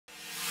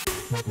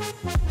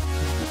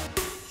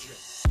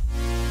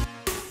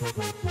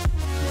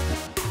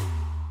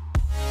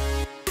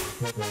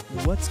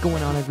What's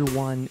going on,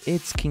 everyone?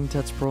 It's King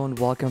Tuts Pro and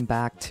welcome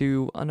back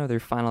to another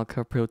Final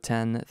Cut Pro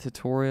 10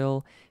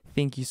 tutorial.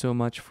 Thank you so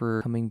much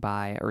for coming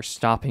by, or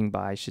stopping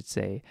by I should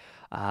say,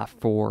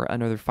 for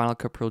another Final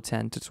Cut Pro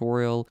 10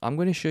 tutorial. I'm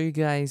going to show you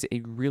guys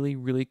a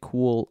really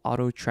cool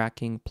auto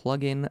tracking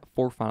plugin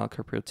for Final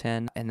Cut Pro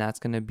 10, and that's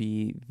going to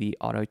be the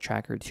Auto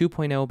Tracker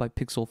 2.0 by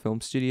Pixel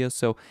Film Studios.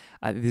 So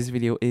this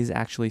video is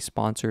actually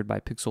sponsored by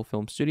Pixel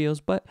Film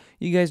Studios, but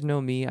you guys know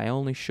me, I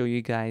only show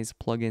you guys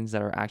plugins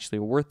that are actually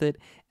worth it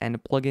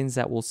and plugins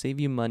that will save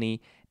you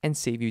money and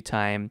save you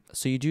time.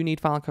 So you do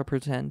need Final Cut Pro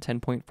 10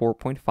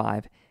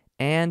 10.4.5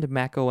 and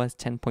macOS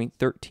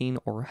 10.13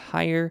 or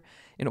higher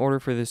in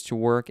order for this to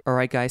work.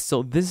 Alright guys,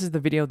 so this is the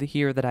video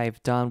here that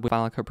I've done with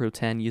Final Cut Pro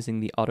 10 using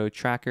the Auto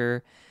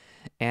Tracker,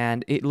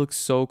 and it looks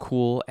so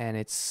cool and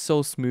it's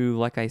so smooth,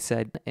 like I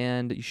said,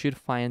 and you should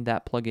find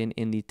that plugin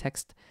in the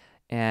text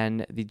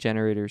and the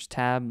generators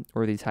tab,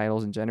 or the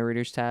titles and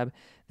generators tab.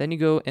 Then you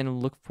go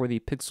and look for the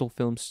Pixel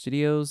Film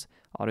Studios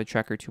Auto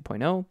Tracker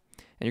 2.0, and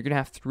you're gonna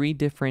have three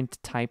different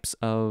types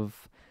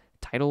of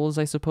titles,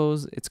 I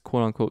suppose. It's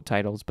quote unquote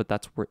titles, but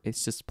that's where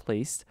it's just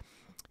placed.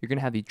 You're gonna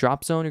have the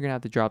drop zone, you're gonna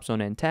have the drop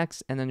zone and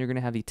text, and then you're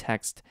gonna have the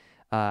text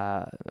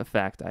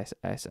effect,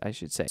 I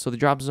should say. So the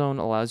drop zone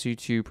allows you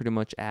to pretty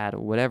much add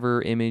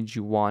whatever image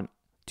you want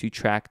to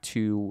track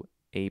to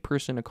a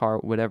person, a car,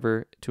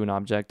 whatever, to an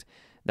object.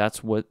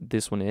 That's what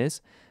this one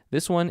is.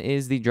 This one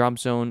is the drop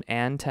zone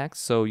and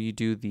text. So you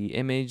do the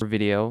image or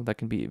video, that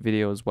can be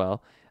video as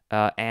well,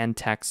 and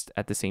text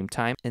at the same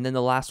time. And then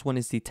the last one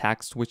is the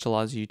text, which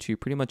allows you to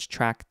pretty much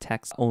track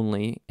text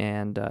only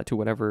and to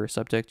whatever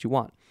subject you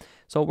want.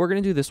 So we're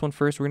going to do this one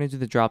first. We're going to do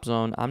the drop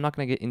zone. I'm not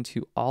going to get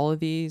into all of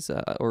these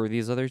or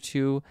these other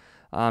two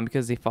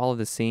because they follow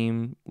the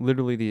same,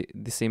 literally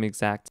the same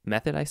exact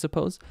method, I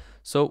suppose.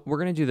 So we're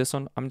going to do this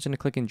one. I'm just going to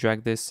click and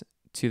drag this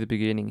to the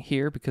beginning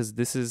here because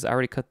this is, I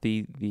already cut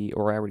I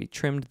already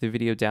trimmed the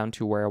video down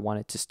to where I want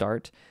it to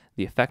start,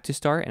 the effect to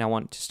start, and I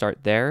want it to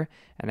start there,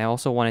 and I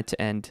also want it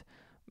to end,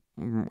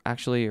 I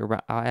actually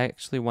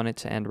want it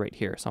to end right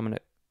here. So I'm going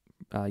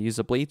to use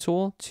the blade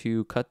tool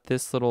to cut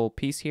this little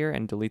piece here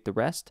and delete the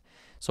rest.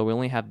 So we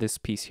only have this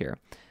piece here,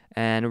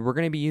 and we're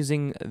going to be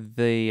using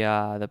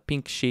the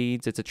pink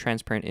shades. It's a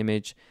transparent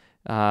image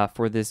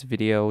for this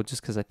video,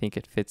 just because I think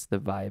it fits the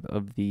vibe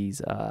of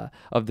these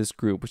of this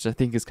group, which I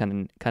think is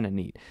kind of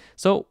neat.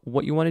 So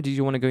what you want to do,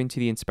 you want to go into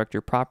the inspector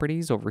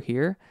properties over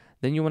here.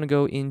 Then you want to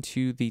go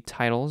into the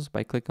titles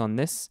by clicking on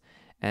this,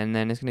 and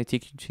then it's going to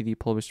take you to the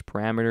published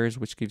parameters,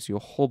 which gives you a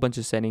whole bunch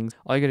of settings.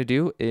 All you got to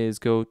do is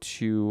go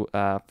to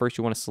first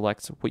you want to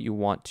select what you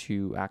want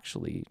to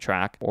actually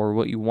track, or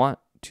what you want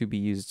to be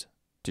used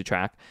to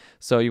track.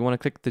 So you want to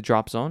click the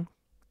drop zone,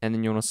 and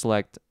then you want to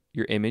select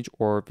your image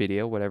or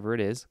video, whatever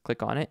it is,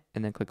 click on it,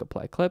 and then click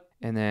apply clip,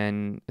 and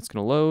then it's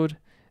going to load.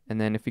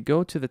 And then if we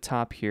go to the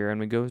top here and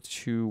we go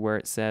to where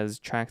it says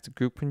tracked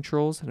group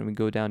controls, and we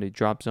go down to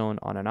drop zone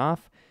on and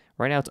off,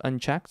 right now it's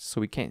unchecked,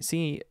 so we can't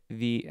see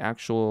the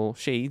actual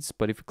shades,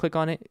 but if we click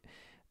on it,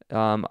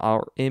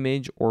 our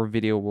image or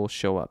video will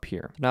show up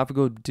here. Now if we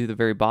go to the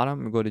very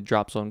bottom, we go to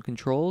drop zone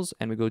controls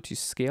and we go to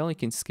scale. You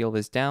can scale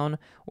this down,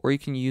 or you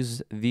can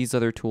use these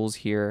other tools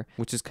here,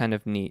 which is kind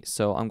of neat.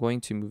 So I'm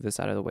going to move this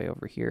out of the way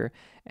over here,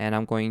 and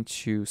I'm going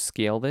to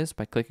scale this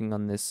by clicking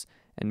on this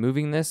and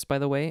moving this, by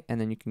the way, and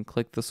then you can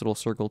click this little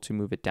circle to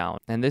move it down.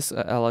 And this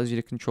allows you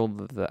to control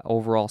the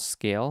overall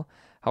scale.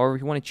 However,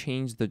 if you want to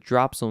change the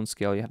drop zone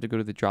scale, you have to go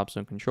to the drop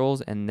zone controls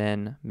and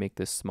then make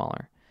this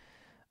smaller.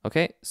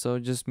 Okay, so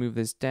just move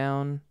this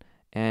down,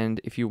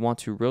 and if you want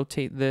to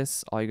rotate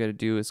this, all you got to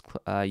do is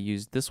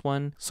use this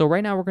one. So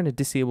right now we're going to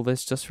disable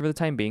this just for the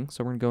time being.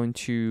 So we're going to go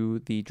into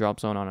the drop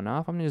zone on and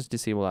off. I'm going to just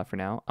disable that for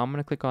now. I'm going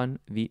to click on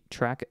the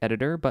track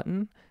editor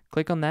button,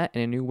 click on that,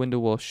 and a new window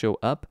will show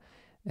up.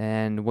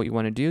 And what you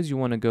want to do is you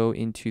want to go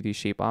into the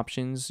shape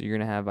options. You're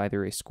going to have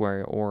either a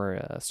square or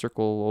a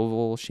circle,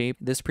 oval shape.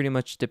 This pretty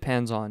much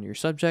depends on your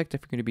subject.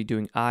 If you're going to be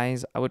doing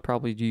eyes, I would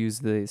probably use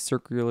the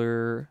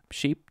circular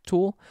shape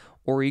tool,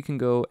 or you can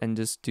go and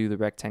just do the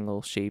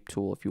rectangle shape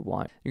tool if you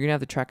want. You're going to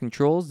have the track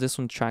controls. This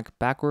one's track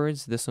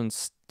backwards. This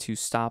one's to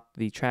stop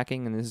the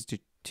tracking, and this is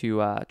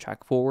to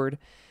track forward.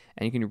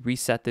 And you can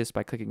reset this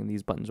by clicking on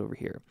these buttons over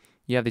here.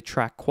 You have the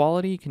track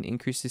quality. You can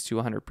increase this to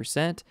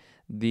 100%.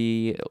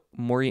 The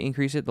more you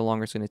increase it, the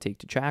longer it's going to take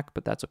to track,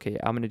 but that's okay.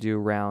 I'm going to do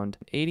around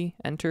 80,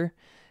 enter.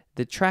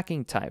 The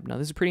tracking type. Now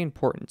this is pretty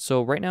important.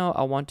 So right now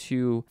I want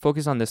to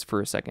focus on this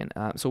for a second.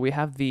 So we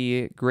have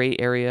the gray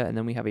area, and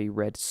then we have a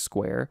red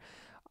square.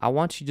 I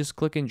want to just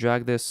click and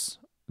drag this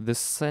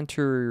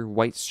center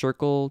white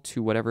circle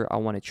to whatever I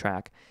want to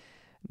track.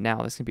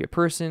 Now this can be a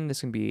person, this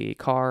can be a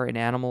car, an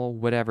animal,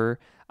 whatever.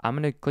 I'm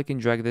going to click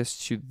and drag this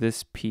to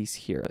this piece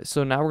here.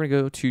 So now we're going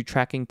to go to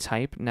tracking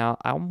type. Now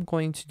I'm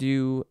going to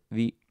do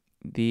the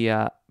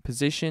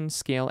position,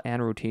 scale,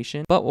 and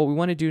rotation. But what we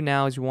want to do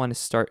now is we want to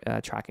start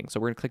tracking. So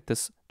we're going to click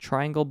this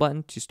triangle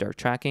button to start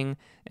tracking,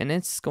 and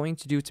it's going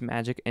to do its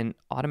magic and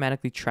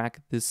automatically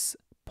track this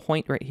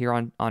point right here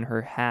on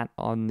her hat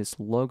on this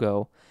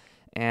logo.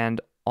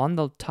 And on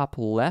the top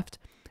left,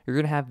 you're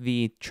going to have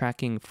the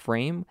tracking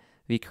frame,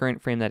 the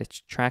current frame that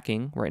it's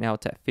tracking. Right now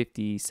it's at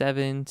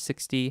 57,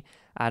 60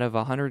 out of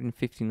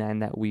 159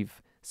 that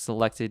we've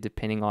selected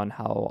depending on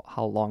how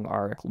long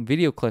our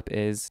video clip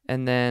is.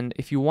 And then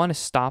if you want to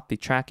stop the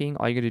tracking,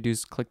 all you got to do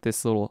is click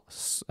this little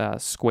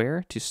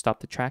square to stop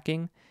the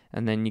tracking,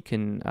 and then you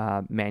can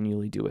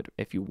manually do it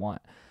if you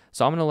want.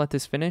 So I'm going to let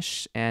this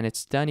finish, and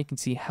it's done. You can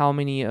see how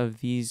many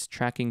of these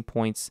tracking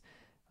points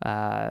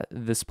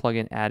this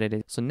plugin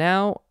added. So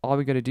now all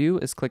we got to do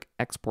is click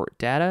export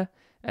data,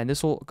 and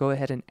this will go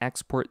ahead and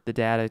export the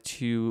data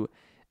to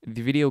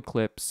the video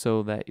clip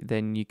so that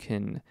then you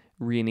can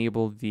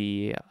re-enable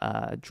the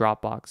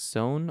Dropbox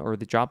zone or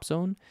the drop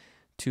zone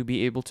to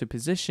be able to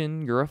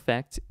position your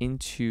effect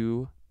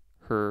into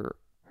her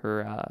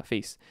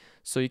face.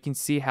 So you can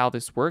see how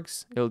this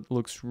works. It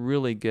looks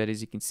really good,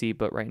 as you can see,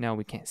 but right now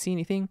we can't see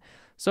anything.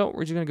 So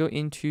we're just going to go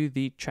into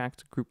the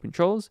tracked group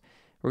controls.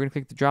 We're going to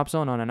click the drop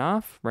zone on and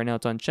off. Right now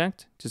it's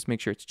unchecked. Just make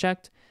sure it's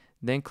checked.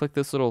 Then click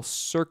this little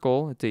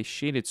circle. It's a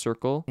shaded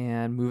circle,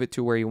 and move it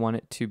to where you want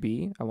it to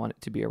be. I want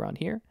it to be around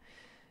here.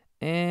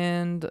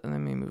 And let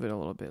me move it a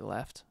little bit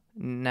left.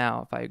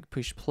 Now, if I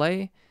push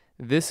play,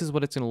 this is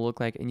what it's going to look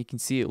like. And you can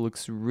see it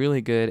looks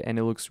really good and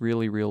it looks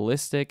really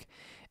realistic.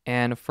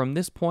 And from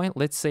this point,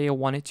 let's say I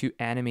want it to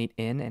animate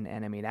in and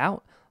animate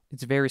out.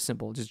 It's very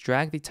simple. Just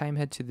drag the time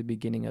head to the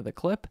beginning of the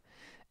clip.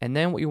 And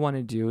then what you want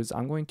to do is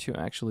I'm going to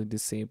actually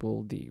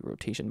disable the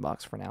rotation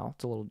box for now.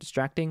 It's a little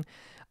distracting.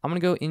 I'm going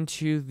to go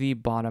into the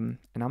bottom,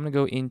 and I'm going to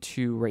go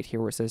into right here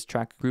where it says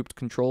track grouped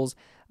controls.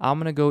 I'm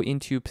going to go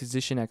into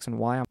position X and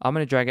Y. I'm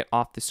going to drag it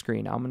off the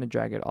screen. I'm going to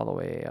drag it all the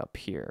way up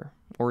here.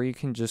 Or you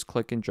can just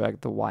click and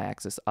drag the Y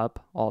axis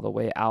up all the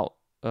way out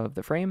of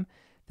the frame.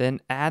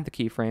 Then add the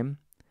keyframe.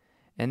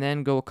 And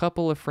then go a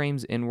couple of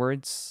frames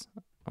inwards.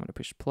 I'm going to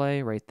push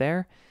play right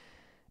there.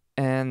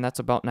 And that's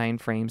about 9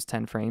 frames,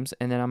 10 frames.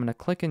 And then I'm going to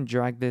click and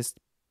drag this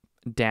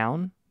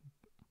down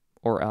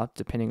or up,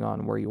 depending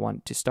on where you want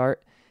it to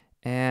start.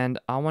 And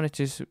I want to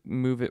just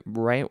move it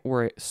right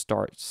where it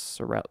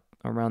starts,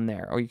 around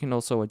there. Or you can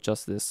also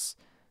adjust this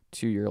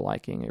to your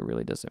liking. It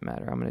really doesn't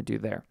matter. I'm going to do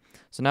there.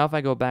 So now if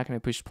I go back and I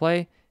push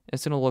play,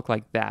 it's going to look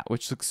like that,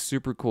 which looks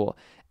super cool.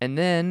 And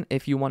then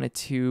if you wanted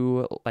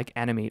to like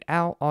animate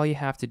out, all you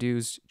have to do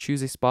is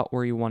choose a spot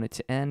where you want it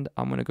to end.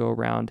 I'm going to go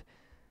around,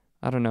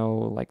 I don't know,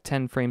 like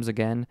 10 frames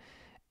again.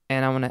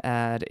 And I'm going to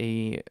add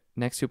a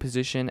next to a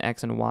position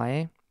X and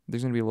Y.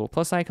 There's going to be a little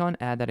plus icon.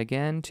 Add that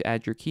again to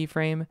add your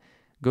keyframe.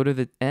 Go to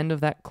the end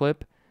of that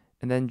clip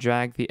and then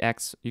drag the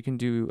X. You can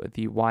do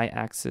the Y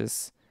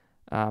axis.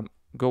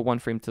 Go 1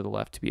 frame to the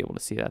left to be able to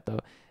see that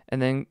though.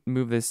 And then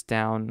move this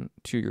down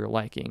to your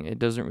liking.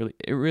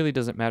 It really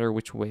doesn't matter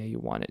which way you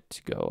want it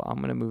to go. I'm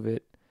going to move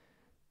it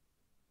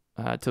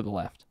to the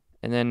left.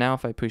 And then now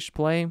if I push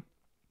play,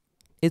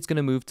 it's going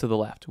to move to the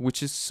left,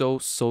 which is so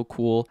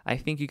cool. I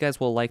think you guys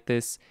will like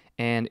this,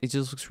 and it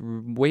just looks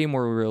way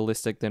more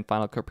realistic than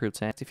Final Cut Pro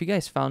 10. If you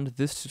guys found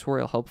this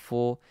tutorial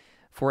helpful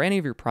for any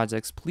of your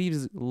projects,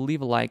 please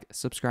leave a like,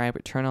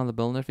 subscribe, turn on the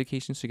bell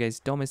notifications so you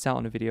guys don't miss out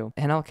on a video,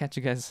 and I'll catch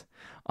you guys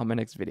on my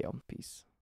next video. Peace.